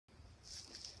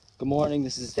Good morning,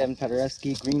 this is Devin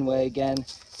Paderewski, Greenway again.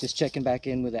 Just checking back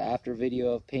in with the after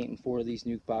video of painting 4 of these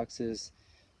nuke boxes.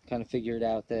 Kind of figured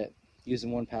out that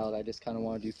using one palette, I just kind of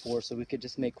want to do 4 so we could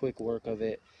just make quick work of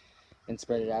it and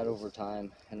spread it out over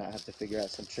time and not have to figure out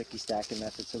some tricky stacking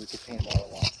method so we could paint all at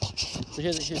once. So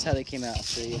here's how they came out. I'll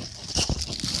show you.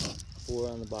 4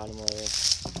 on the bottom layer.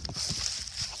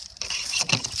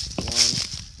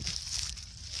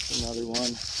 1, another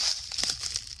one.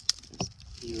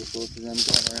 You were both of them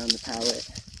going around the palette.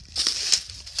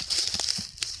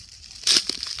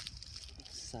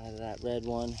 Side of that red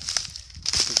one.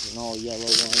 This is an all yellow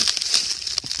one.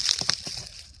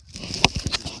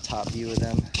 Here's a top view of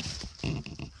them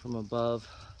from above.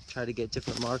 Try to get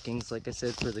different markings, like I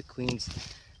said, for the queens,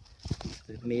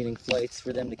 the mating flights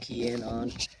for them to key in on,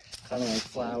 kind of like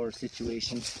flower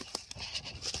situations.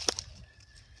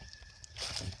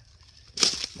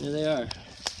 There they are.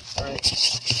 Alright,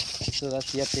 so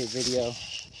that's the update video.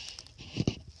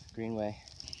 Greenway.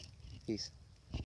 Peace.